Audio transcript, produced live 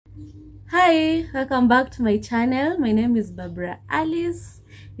Hi, welcome back to my channel. My name is Barbara Alice.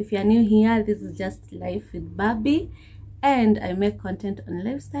 If you're new here, this is just Life with Barbie, and I make content on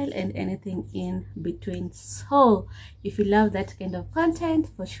lifestyle and anything in between. So if you love that kind of content,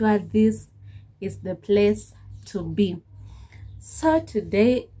 for sure this is the place to be. So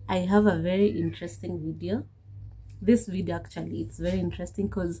today I have a very interesting video. This video actually, it's very interesting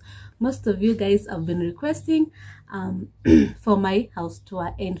because most of you guys have been requesting for my house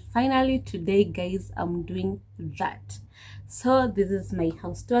tour, and finally today guys I'm doing that. So this is my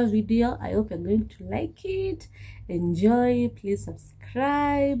house tour video. I hope you're going to like it, enjoy. Please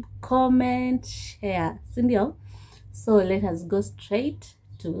subscribe, comment, share, Cindy. So let us go straight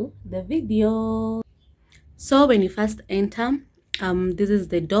to the video. So when you first enter, this is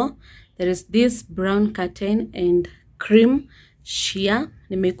the door. There is this brown curtain and cream sheer.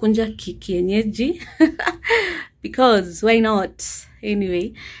 Nimekunja kienyeji because why not?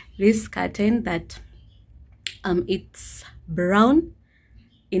 Anyway, this curtain that it's brown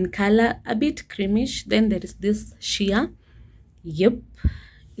in color, a bit creamish. Then there is this sheer. Yep,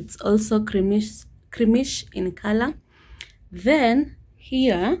 it's also creamish in color. Then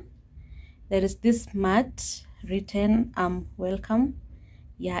here there is this mat written welcome.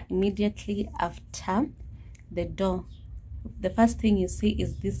 Yeah, immediately after the door, the first thing you see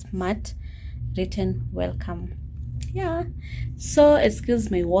is this mat written welcome. Yeah, so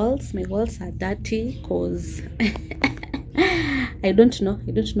excuse my walls are dirty because I don't know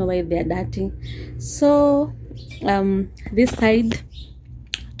why they're dirty. So this side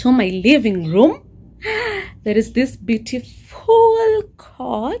to my living room, there is this beautiful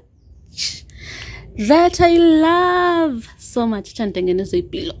couch that I love so much. Chantengeneza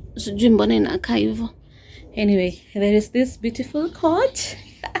pillow. Sijui mbona inakaa hivyo. Anyway, there is this beautiful couch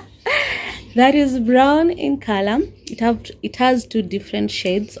that is brown in color. It has two different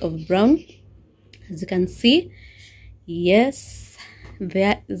shades of brown, as you can see. Yes,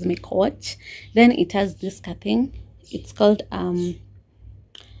 there is my couch. Then it has this thing. It's called the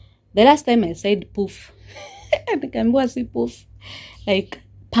last time I said poof. I think I'm going to say poof, like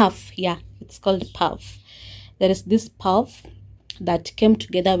puff. Yeah, it's called puff. There is this puff that came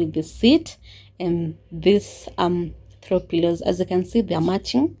together with the seat and this throw pillows. As you can see, they are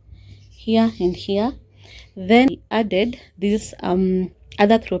matching here and here. Then we added this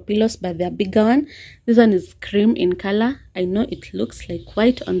other throw pillows, but they're bigger one. This one is cream in color. I know it looks like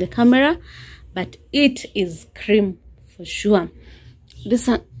white on the camera, but it is cream for sure. This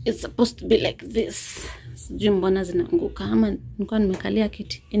one is supposed to be like this.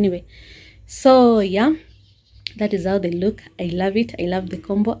 Anyway, so yeah, that is how they look. I love it. I love the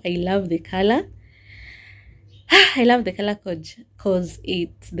combo. I love the color. I love the color because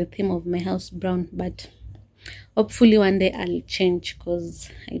it's the theme of my house, brown. But hopefully one day I'll change because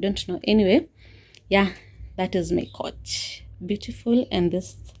I don't know. Anyway, yeah, that is my couch. Beautiful. And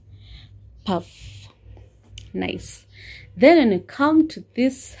this puff, nice. Then when you come to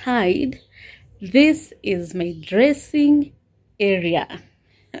this side, this is my dressing area.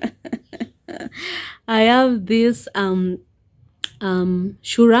 I have this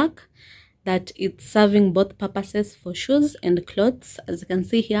shoe rack that it's serving both purposes for shoes and clothes. As you can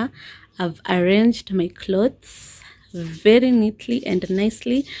see here, I've arranged my clothes very neatly and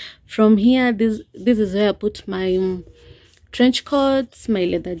nicely. From here, this is where I put my trench coats, my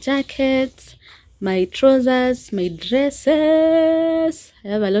leather jackets, my trousers, my dresses. I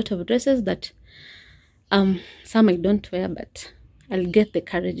have a lot of dresses that some I don't wear, but I'll get the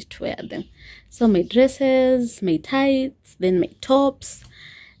courage to wear them. So my dresses, my tights, then my tops.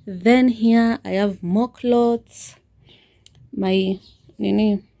 Then here I have more clothes, my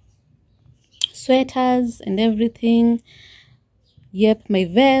sweaters and everything. Yep, my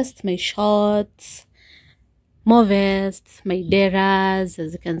vest, my shorts, more vests, my deras,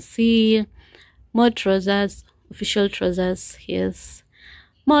 as you can see, more trousers, official trousers, yes,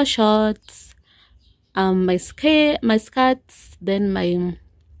 more shorts, my skirts, then my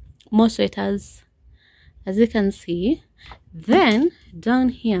more sweaters, as you can see. Then down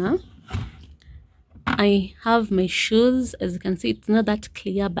here I have my shoes. As you can see, it's not that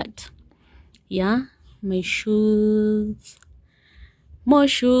clear, but yeah, my shoes, more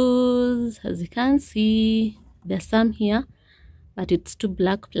shoes. As you can see, there's some here, but it's too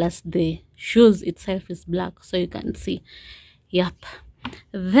black, plus the shoes itself is black, so you can see. Yep.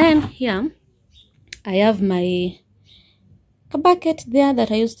 Then here I have my bucket there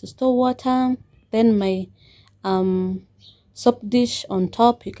that I used to store water. Then my soap dish on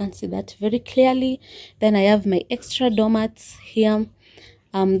top, you can see that very clearly. Then I have my extra doormats here.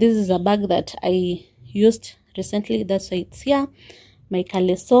 This is a bag that I used recently, that's why it's here. my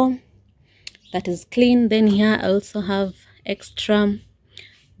caleçon that is clean. Then here I also have extra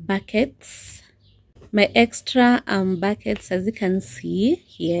buckets, my extra buckets, as you can see.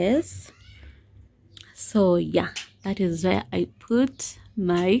 Yes, so yeah, that is where I put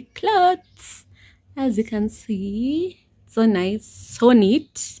my clothes. As you can see, so nice, so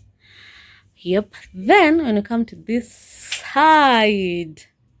neat. Yep. Then when you come to this side,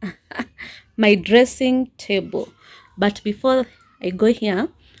 my dressing table. But before I go here,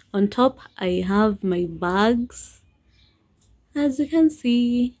 on top I have my bags, as you can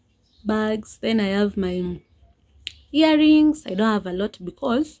see, bags. Then I have my earrings. I don't have a lot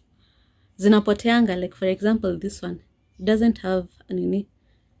because zinapoteanga. Like for example, this one doesn't have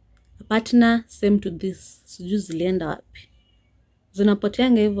a partner same to this, sijui zilienda wapi,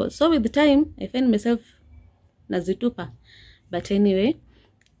 zinapoteanga hivyo. So with the time I find myself nazitupa. But anyway,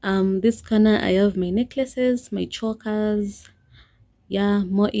 this corner I have my necklaces, my chokers, yeah,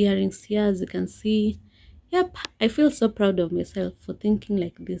 more earrings here, as you can see. Yep, I feel so proud of myself for thinking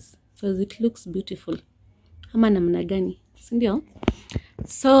like this because it looks beautiful. Ama namna gani, sindio?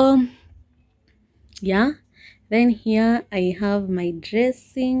 So yeah, then here I have my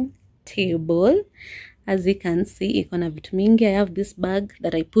dressing table. As you can see, iko na vitu mingi. I have this bag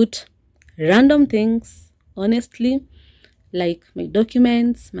that I put random things, honestly, like my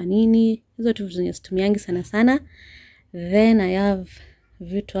documents, manini, hizo tu zenye situmiangi sana sana. Then I have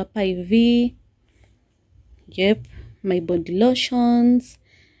vitu hapa hivi. Yep, my body lotions,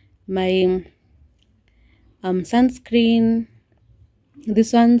 my sunscreen.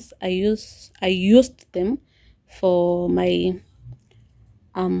 These ones I used them for my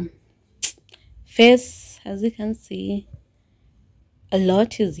face. As you can see, a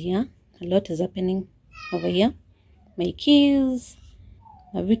lot is here, a lot is happening over here. My keys,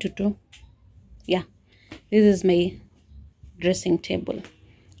 my vitu tu. Yeah, this is my dressing table.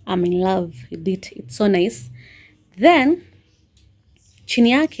 I'm in love with it. It's so nice. Then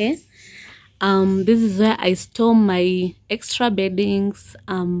chini yake, this is where I store my extra beddings,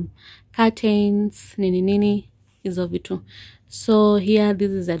 curtains, nini hizo vitu. So here,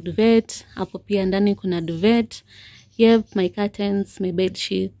 this is a duvet. Hapo pia ndani kuna duvet. Yep, my curtains, my bed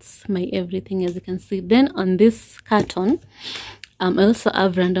sheets, my everything, as you can see. Then on this carton, I also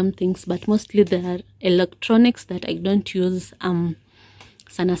have random things, but mostly they are electronics that I don't use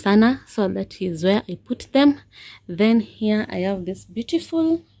sana sana. So that is where I put them. Then here I have this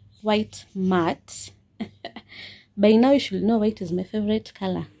beautiful white mat. By now you should know white is my favorite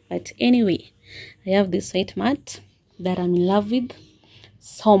color. But anyway, I have this white mat that I'm in love with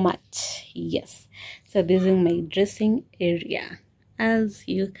so much. Yes, so this is my dressing area, as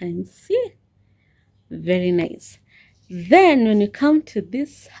you can see. Very nice. Then when you come to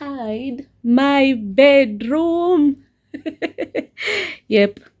this side, my bedroom.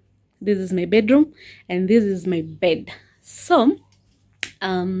 Yep, this is my bedroom and this is my bed. So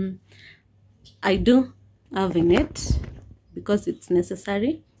I do have a net because it's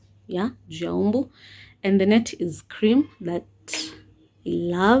necessary. Yeah, jaumbu. And the net is cream that I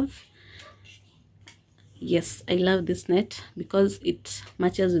love. Yes, I love this net because it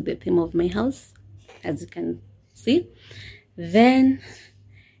matches with the theme of my house, as you can see. Then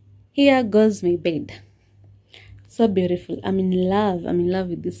here goes my bed. So beautiful. I'm in love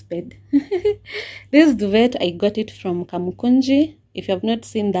with this bed. This duvet, I got it from Kamukunji. If you have not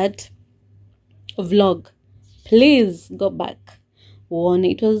seen that vlog, please go back.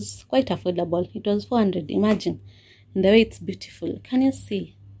 It was quite affordable. It was 400. Imagine. And the way it's beautiful. Can you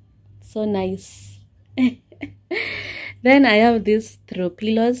see? So nice. Then I have these throw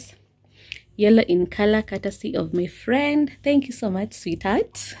pillows, yellow in color, courtesy of my friend. Thank you so much,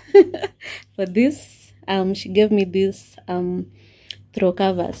 sweetheart, for this. She gave me these throw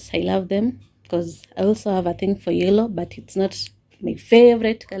covers. I love them because I also have a thing for yellow, but it's not my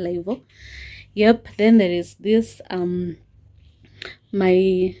favorite color. Yep. Then there is this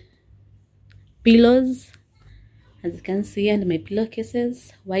my pillows, as you can see, and my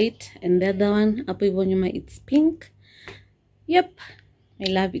pillowcases, white, and the other one up nyuma, it's pink. Yep, I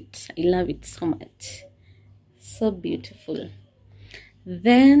love it. I love it so much. So beautiful.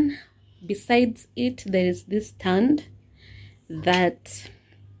 Then besides it, there is this stand that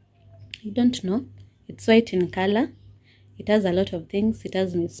I don't know. It's white in color. It has a lot of things. It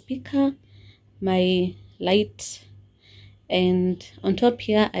has my speaker, my light, and on top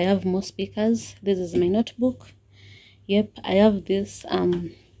here I have more speakers. This is my notebook. Yep, I have this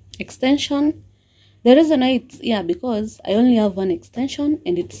extension. The reason why it's because I only have one extension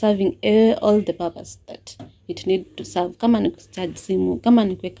and it's serving all the purpose that it needs to serve. Kama ni kucharge simu, kama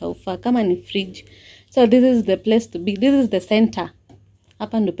ni kuweka ufa, kama ni fridge. So this is the place to be. This is the center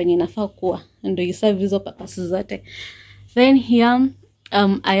hapa ndo penye nafaa kuwa, ndo iserve hizo purposes zote. Then here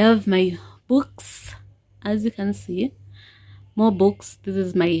I have my books, as you can see, more books. This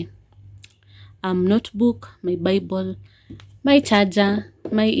is my notebook, my Bible, my charger,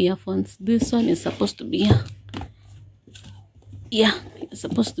 my earphones. This one is supposed to be here. Yeah, it's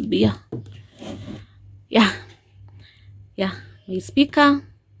supposed to be here. Yeah, my speaker,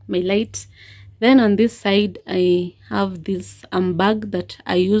 my light. Then on this side I have this bag that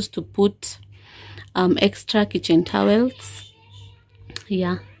I use to put extra kitchen towels.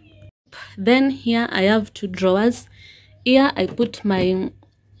 Yeah. Then here I have 2 drawers. Here I put my,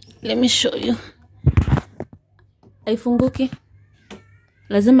 let me show you. Aifunguki.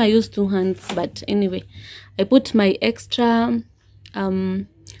 Lazima I use 2 hands, but anyway, I put my extra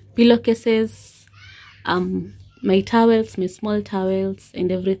pillowcases, my towels, my small towels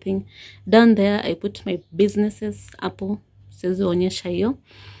and everything. Down there I put my businesses, Apple, siwezi onyesha hiyo.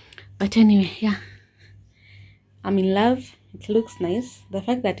 But anyway, yeah, I'm in love. It looks nice. The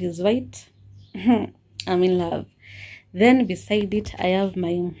fact that it's white, I'm in love. Then beside it I have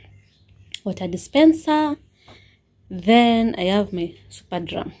my water dispenser. Then I have my super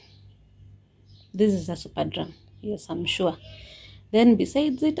drum. This is a super drum, yes, I'm sure. Then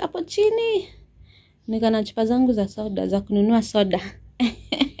besides it, hapo chini nika na chupa zangu za soda, za kununua soda.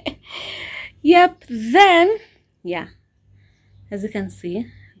 Yep. Then yeah, as you can see,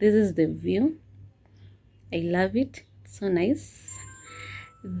 this is the view. I love it. It's so nice.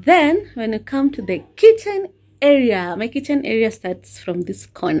 Then when you come to the kitchen area, my kitchen area starts from this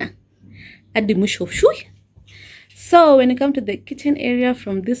corner at the mwisho. So when you come to the kitchen area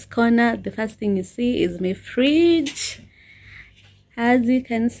from this corner, the first thing you see is my fridge. As you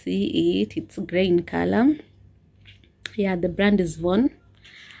can see it's gray in color. Yeah, the brand is Von.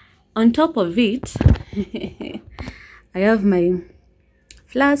 On top of it, I have my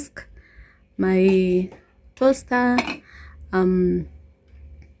flask, my toaster,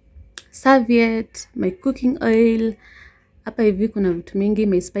 serviette, my cooking oil. Hapa hivi kuna vitu mingi,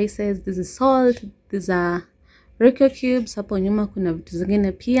 my spices. This is salt. These are Royco cubes. Hapo nyuma kuna vitu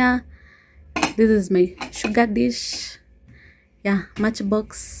zingine pia. This is my sugar dish. Yeah,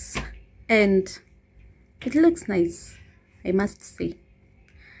 matchbox. And it looks nice, I must say.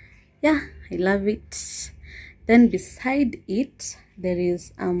 Yeah, I love it. Then beside it there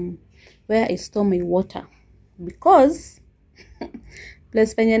is where I store my water, because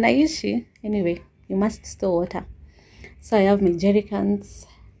place penye naishi, anyway, you must store water. So I have my jerry cans,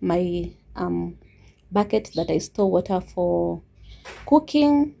 my bucket that I store water for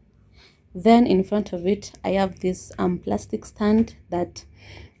cooking. Then in front of it I have this plastic stand that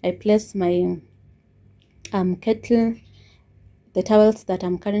I place my kettle, the towels that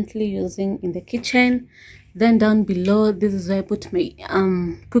I'm currently using in the kitchen. Then down below, this is where I put my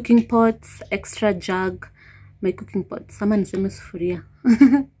cooking pots, extra jug, my cooking pots, sama niseme sufuria.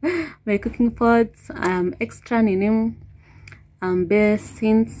 My cooking pots, extra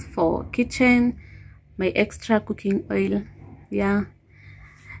basins for kitchen, my extra cooking oil. Yeah.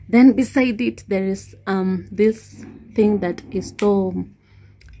 Then beside it there is this thing that is store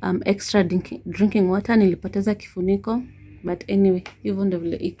extra drinking water. Nilipoteza kifuniko, but anyway, hivyo ndio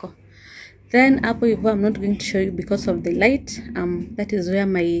vile iko. Then hapo hivyo I'm not going to show you because of the light. That is where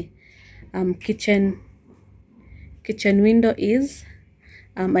my kitchen window is.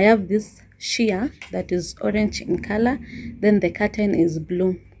 I have this sheer that is orange in color. Then the curtain is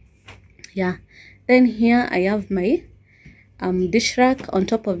blue. Yeah. Then here I have my dish rack. On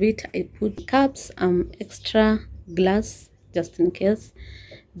top of it I put cups, extra glass just in case.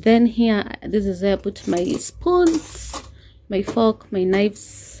 Then here, this is where I put my spoons, my fork, my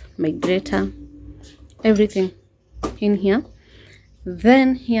knives, my grater, everything in here.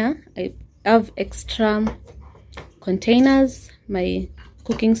 Then here I have extra containers, my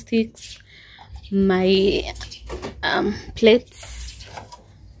cooking sticks, my plates.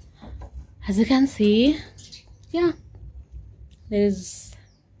 As you can see, yeah, there is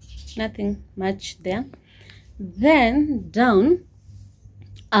nothing much there. Then down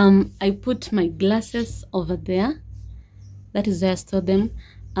I put my glasses over there. That is where I store them.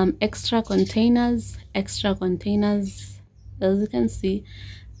 Extra containers, as you can see.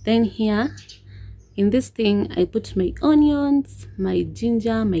 Then here in this thing I put my onions, my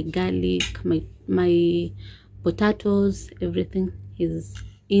ginger, my garlic, my potatoes. Everything is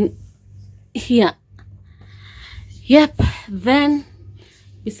in here. Yep. Then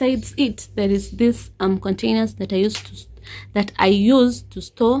besides it there is this containers that I use to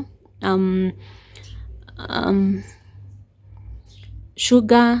store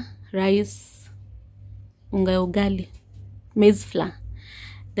sugar, rice, unga ugali, maize flour.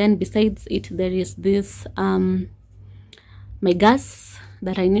 Then besides it, there is this my gas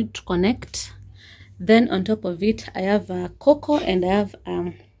that I need to connect. Then on top of it, I have a coco and I have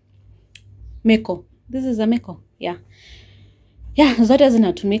meko. This is a meko, yeah. Yeah, zote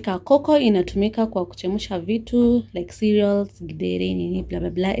zinatumika. Coco inatumika kwa kuchemsha vitu like cereals, gideri, nini, blah blah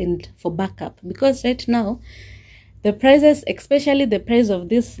blah, and for backup. Because right now, the prices, especially the price of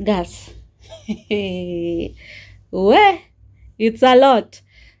this gas, well, it's a lot.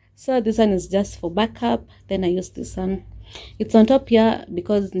 So this one is just for backup. Then I use this one. It's on top here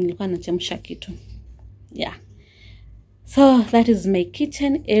because nilikuwa nachemsha kitu. Yeah. So that is my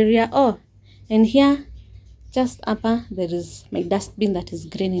kitchen area. Oh, and here, just upper, there is my dustbin that is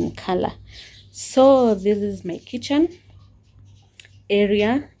green in color. So this is my kitchen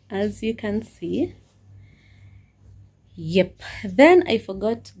area, as you can see. Yep. Then I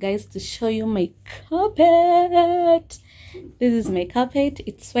forgot, guys, to show you my carpet. This is my carpet.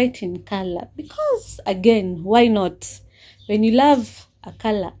 It's white in color because, again, why not? When you love a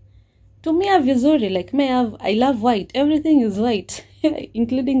color, tumia vizuri. Like I love white. Everything is white,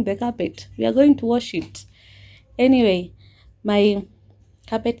 including the carpet. We are going to wash it. Anyway, my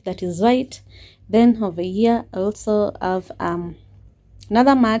carpet that is white. Then over here, I also have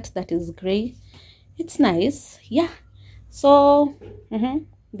another mat that is gray. It's nice, yeah. So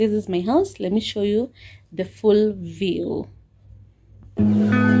this is my house. Let me show you the full view.